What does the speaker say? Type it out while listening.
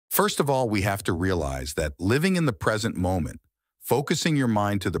First of all, we have to realize that living in the present moment, focusing your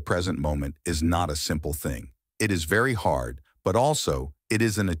mind to the present moment is not a simple thing. It is very hard, but also it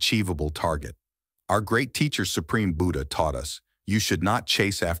is an achievable target. Our great teacher, Supreme Buddha, taught us you should not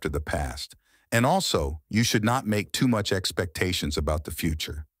chase after the past, and also you should not make too much expectations about the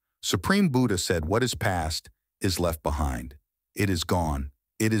future. Supreme Buddha said what is past is left behind. It is gone.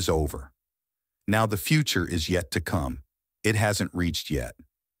 It is over. Now the future is yet to come. It hasn't reached yet.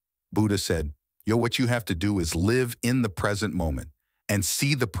 Buddha said, what you have to do is live in the present moment and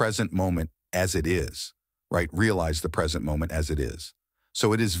see the present moment as it is, right? Realize the present moment as it is.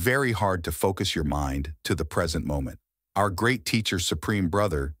 So it is very hard to focus your mind to the present moment. Our great teacher, Supreme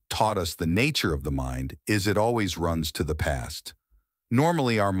Brother, taught us the nature of the mind is it always runs to the past.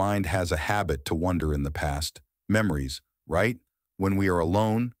 Normally, our mind has a habit to wander in the past, memories, right? When we are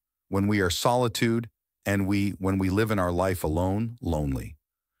alone, when we are solitude, and when we live in our life alone, lonely.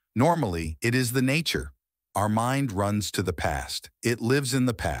 Normally, it is the nature. Our mind runs to the past. It lives in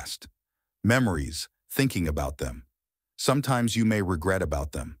the past. Memories, thinking about them. Sometimes you may regret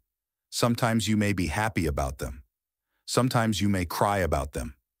about them. Sometimes you may be happy about them. Sometimes you may cry about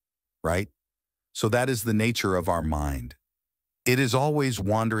them, right? So that is the nature of our mind. It is always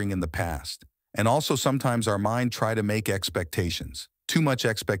wandering in the past. And also sometimes our mind try to make expectations, too much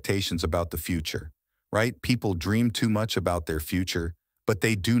expectations about the future, right? People dream too much about their future, but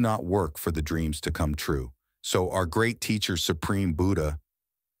they do not work for the dreams to come true. So our great teacher, Supreme Buddha,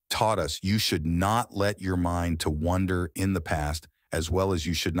 taught us you should not let your mind to wander in the past, as well as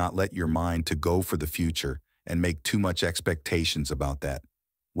you should not let your mind to go for the future and make too much expectations about that.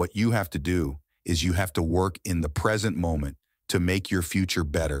 What you have to do is you have to work in the present moment to make your future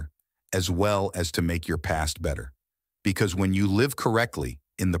better, as well as to make your past better. Because when you live correctly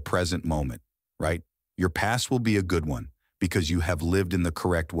in the present moment, right, your past will be a good one because you have lived in the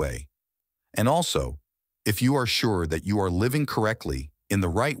correct way. And also, if you are sure that you are living correctly in the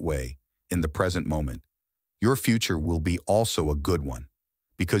right way in the present moment, your future will be also a good one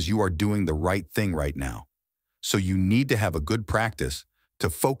because you are doing the right thing right now. So you need to have a good practice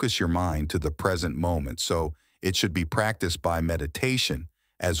to focus your mind to the present moment. So it should be practiced by meditation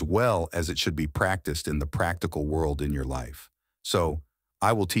as well as it should be practiced in the practical world in your life. So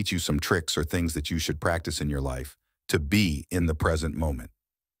I will teach you some tricks or things that you should practice in your life to be in the present moment,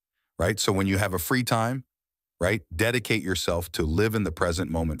 right? So when you have a free time, right, dedicate yourself to live in the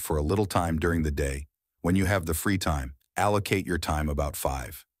present moment for a little time during the day. When you have the free time, allocate your time about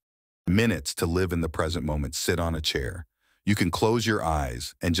 5 minutes to live in the present moment. Sit on a chair. You can close your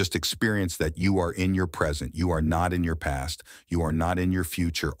eyes and just experience that you are in your present. You are not in your past. You are not in your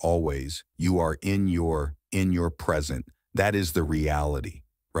future always. You are in your present. That is the reality,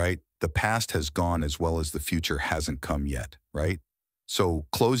 right? The past has gone as well as the future hasn't come yet, right? So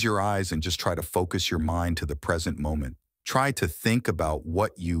close your eyes and just try to focus your mind to the present moment. Try to think about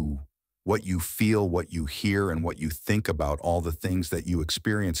what you feel, what you hear, and what you think about. All the things that you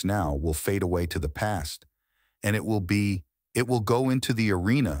experience now will fade away to the past. And it will go into the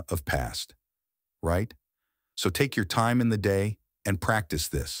arena of past, right? So take your time in the day and practice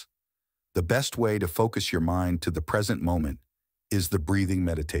this. The best way to focus your mind to the present moment is the breathing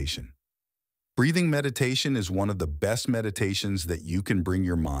meditation. Breathing meditation is one of the best meditations that you can bring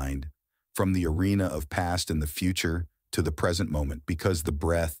your mind from the arena of past and the future to the present moment, because the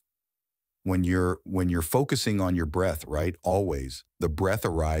breath, when you're focusing on your breath, right, always, the breath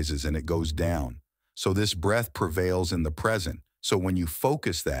arises and it goes down. So this breath prevails in the present. So when you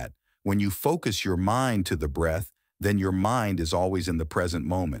focus your mind to the breath, then your mind is always in the present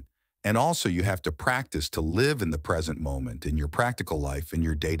moment. And also you have to practice to live in the present moment in your practical life, in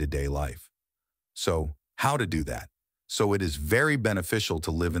your day-to-day life. So how to do that? So it is very beneficial to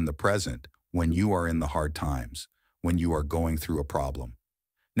live in the present when you are in the hard times, when you are going through a problem.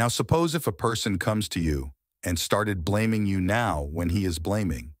 Now suppose if a person comes to you and started blaming you now when he is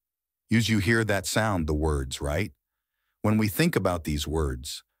blaming. You hear that sound, the words, right? When we think about these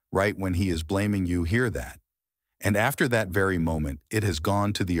words, right, when he is blaming you, hear that. And after that very moment, it has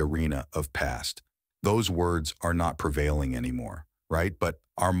gone to the arena of past. Those words are not prevailing anymore, right? But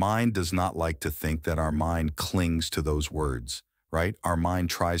our mind does not like to think that our mind clings to those words, right? Our mind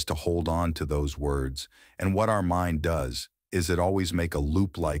tries to hold on to those words. And what our mind does is it always make a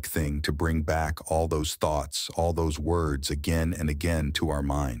loop-like thing to bring back all those thoughts, all those words again and again to our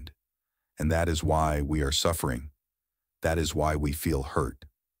mind. And that is why we are suffering. That is why we feel hurt.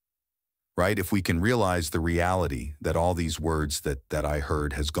 Right? If we can realize the reality that all these words that I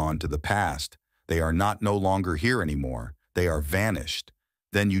heard has gone to the past, they are no longer here anymore, they are vanished,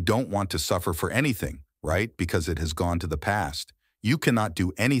 then you don't want to suffer for anything, right? Because it has gone to the past. You cannot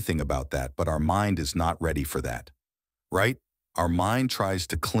do anything about that, but our mind is not ready for that, right? Our mind tries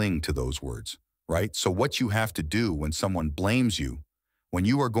to cling to those words, right? So what you have to do when someone blames you, when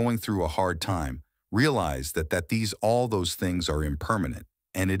you are going through a hard time, realize that all those things are impermanent,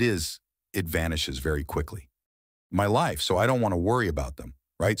 and it vanishes very quickly. My life, so I don't want to worry about them,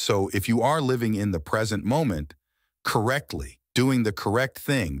 right? So if you are living in the present moment correctly, doing the correct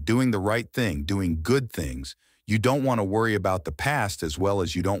thing, doing the right thing, doing good things, you don't want to worry about the past as well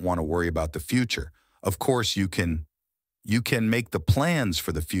as you don't want to worry about the future. Of course, you can make the plans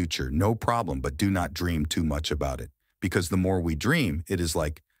for the future, no problem, but do not dream too much about it. Because the more we dream, it is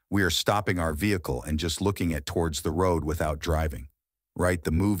like we are stopping our vehicle and just looking towards the road without driving, right?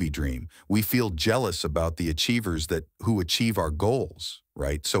 The movie dream. We feel jealous about the achievers who achieve our goals,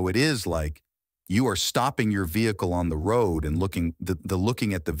 right? So it is like you are stopping your vehicle on the road and looking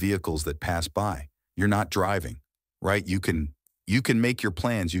at the vehicles that pass by. You're not driving, right? You can make your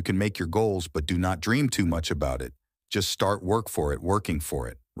plans, you can make your goals, but do not dream too much about it. Just start working for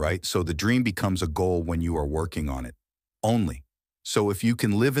it, right? So the dream becomes a goal when you are working on it only. So if you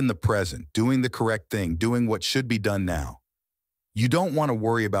can live in the present, doing the correct thing, doing what should be done now, you don't want to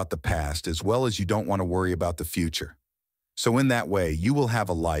worry about the past as well as you don't want to worry about the future. So in that way, you will have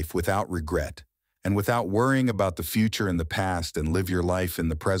a life without regret and without worrying about the future and the past, and live your life in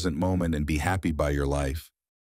the present moment and be happy by your life.